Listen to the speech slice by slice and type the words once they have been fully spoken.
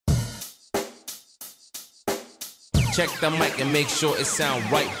Check the mic and make sure it sound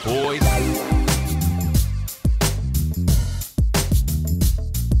right, boys.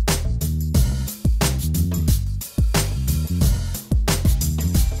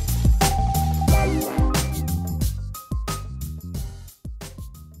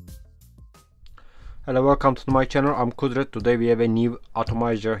 Hello, welcome to my channel. I'm Kudret. Today we have a new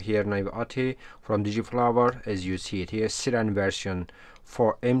atomizer here, Mtl Rta from Digiflavor. As you see it here, Siren version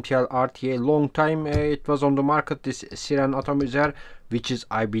for Mtl Rta. Long time it was on the market, this Siren atomizer, which is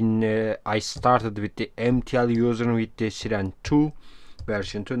I started with the Mtl user with the Siren 2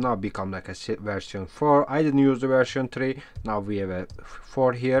 version 2, now become like a version 4. I didn't use the version 3. Now we have a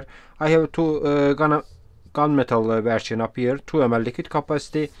 4 here. I have two gunmetal version up here, 2 ml liquid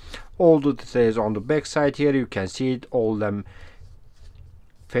capacity. All the details on the back side here, you can see it, all them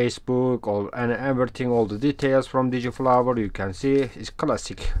Facebook, and everything, all the details from Digiflavor. You can see it's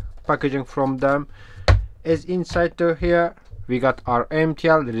classic packaging from them. As inside here we got our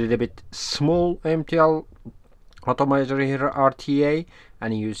Mtl, a little bit small Mtl atomizer here, Rta,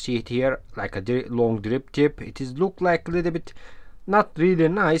 and you see it here like a long drip tip. It is look like a little bit not really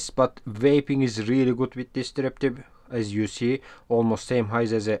nice, but vaping is really good with this drip tip. As you see, almost same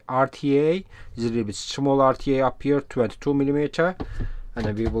height as a Rta. It's a little bit small Rta up here, 22mm. And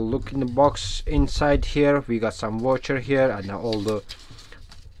then we will look in the box. Inside here we got some voucher here and all the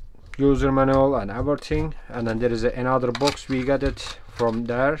user manual and everything. And then there is another box, we got it from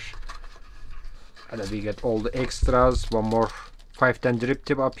there. And then we get all the extras, one more 510 drip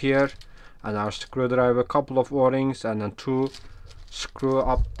tip up here, and our screwdriver, couple of o-rings, and then 2 screw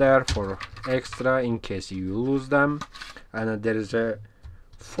up there for extra in case you lose them. And there is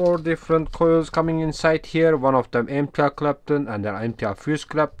 4 different coils coming inside here. One of them Mtl Clapton and then Mtl fuse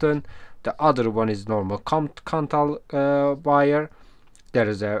Clapton. The other one is normal Cantal wire. There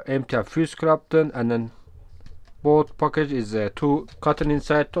is a Mtl fuse Clapton, and then both package is 2 cotton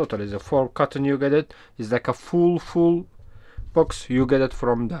inside. Total is 4 cotton. You get it. It's like a full box. You get it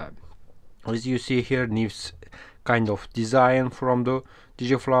from them. As you see here, new kind of design from the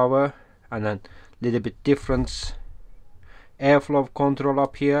Digiflavor, and then little bit different airflow control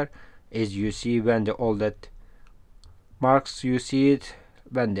up here. As you see, when all that marks, you see it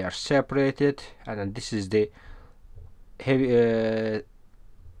when they are separated. And then this is the heavy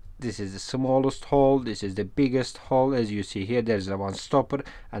this is the smallest hole, this is the biggest hole. As you see here, there's one stopper,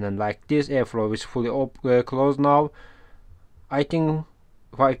 and then like this airflow is fully closed now. I think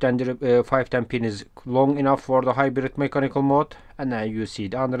 510 pin is long enough for the hybrid mechanical mode. And then you see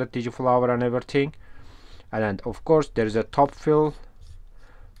the under Digiflavor and everything. And then of course there is a top fill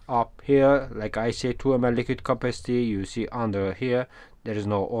up here, like I say, 2 ml liquid capacity. You see under here there is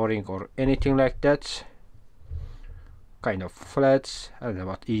no o-ring or anything like that, kind of flats, and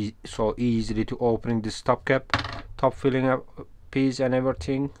but so easily to opening this top cap, top filling up piece and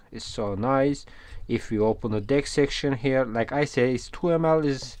everything is so nice. If you open the deck section here, like I say, it's 2 ml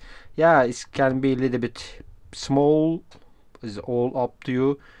is, yeah, it can be a little bit small, is all up to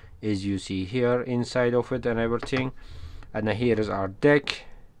you. As you see here inside of it and everything. And then here is our deck.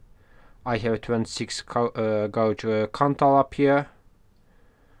 I have 26 gauge Cantal up here.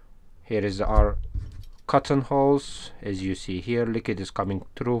 Here is our cotton holes. As you see here, liquid is coming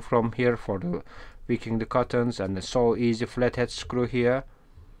through from here for the wicking the cottons, and so easy flathead screw here.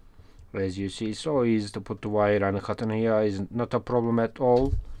 As you see, so easy to put the wire and the cotton here, is not a problem at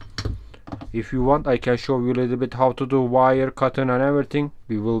all. If you want, I can show you a little bit how to do wire, cotton and everything.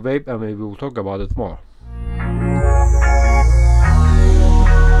 We will vape and we will talk about it more.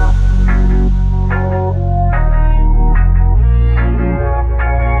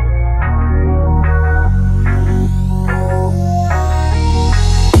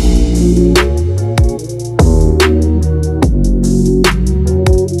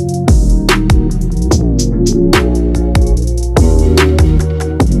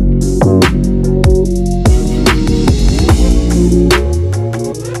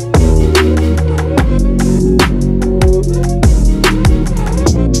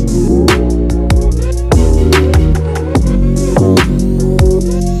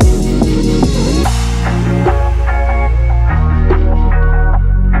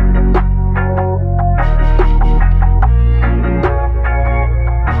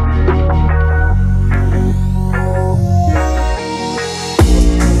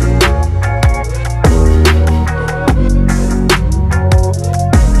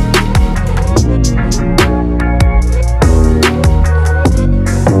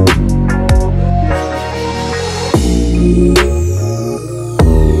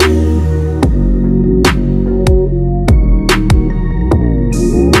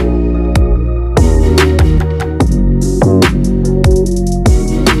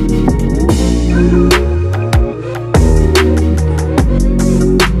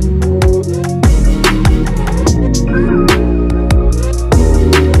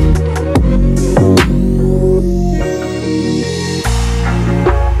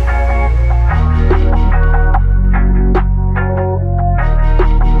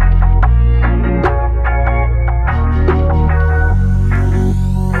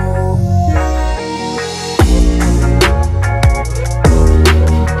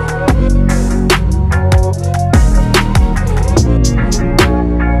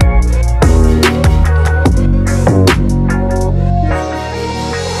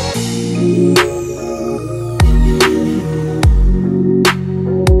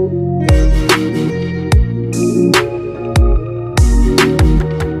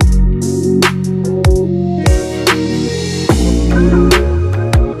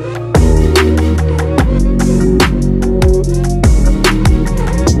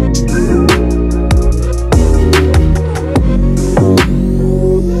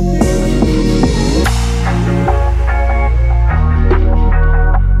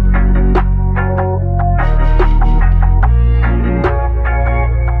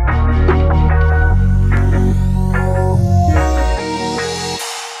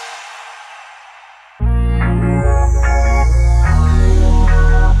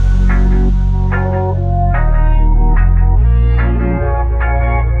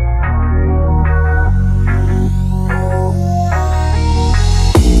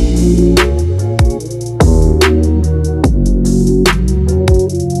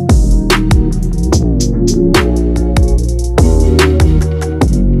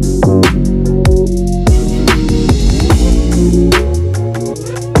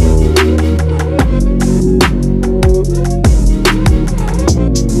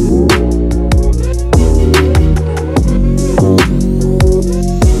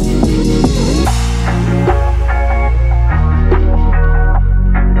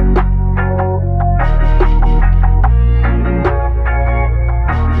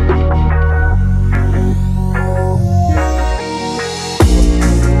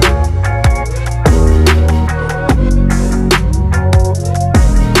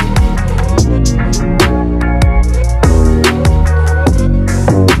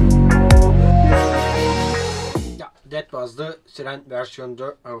 was the Siren version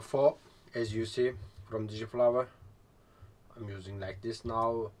 4, as you see from Digiflavor. I'm using like this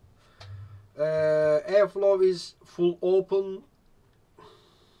now. Airflow is full open.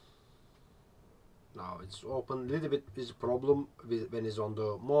 Now it's open. Little bit is a problem when it's on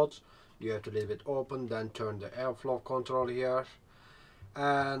the modes. You have to leave it open, then turn the airflow control here.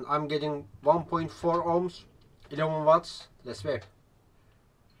 And I'm getting 1.4 ohms, 11 watts. Let's vape.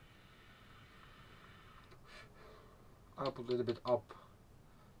 I'll put a little bit up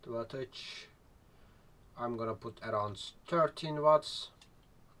the wattage. I'm gonna put around 13 watts.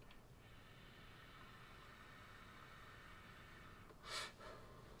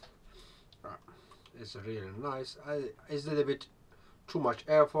 It's really nice. It's a little bit too much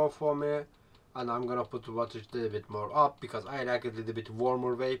airflow for me, and I'm gonna put the wattage a little bit more up because I like it a little bit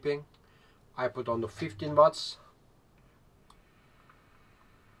warmer vaping. I put on the 15 watts.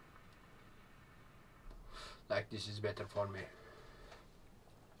 Like this is better for me.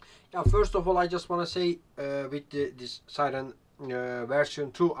 Yeah, first of all, I just want to say with this Siren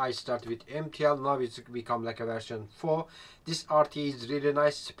version 2, I start with Mtl. Now it's become like a version 4. This RTA is really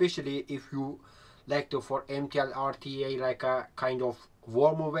nice, especially if you like to for Mtl Rta like a kind of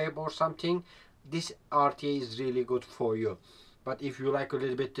warmer vape or something. This RTA is really good for you. But if you like a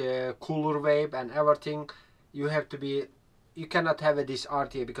little bit cooler vape and everything, you have to be, you cannot have this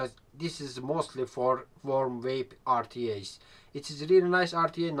RTA because this is mostly for warm vape RTAs. It is really nice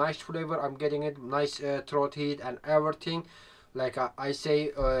RTA, nice flavor. I'm getting it, nice throat heat and everything. Like I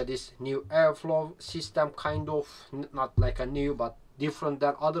say, this new airflow system, kind of not like a new but different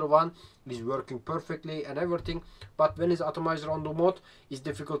than other one, is working perfectly and everything. But when it's atomizer on the mode, it's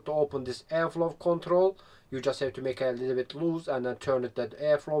difficult to open this airflow control. You just have to make it a little bit loose and then turn it that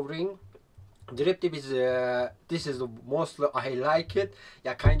airflow ring. Drip tip is this is the mostly I like it.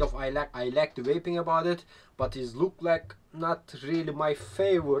 Yeah, kind of I like the vaping about it, but it look like not really my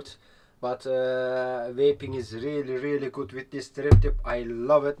favorite. But vaping is really good with this drip tip. I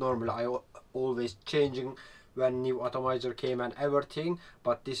love it. Normally I always changing when new atomizer came and everything,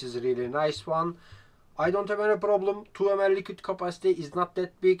 but this is a really nice one. I don't have any problem. 2 ml liquid capacity is not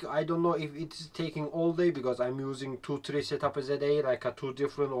that big. I don't know if it's taking all day because I'm using 2-3 setups a day, like a 2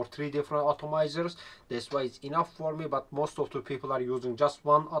 different or 3 different atomizers. That's why it's enough for me, but most of the people are using just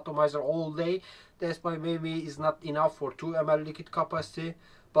one atomizer all day. That's why maybe it's not enough for 2 ml liquid capacity.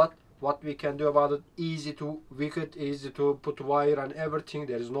 But what we can do about it, easy to wicket, easy to put wire and everything.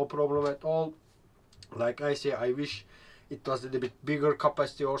 There is no problem at all. Like I say, I wish it was a little bit bigger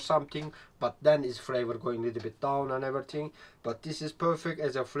capacity or something, but then its flavor going a little bit down and everything. But this is perfect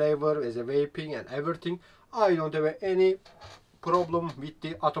as a flavor, as a vaping and everything. I don't have any problem with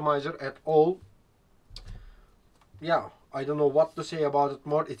the atomizer at all. Yeah, I don't know what to say about it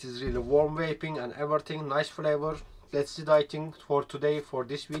more. It is really warm vaping and everything, nice flavor. That's it, I think, for today, for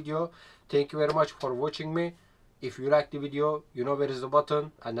this video. Thank you very much for watching me. If you like the video, you know where is the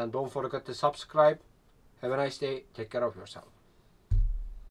button, and then don't forget to subscribe. Have a nice day. Take care of yourself.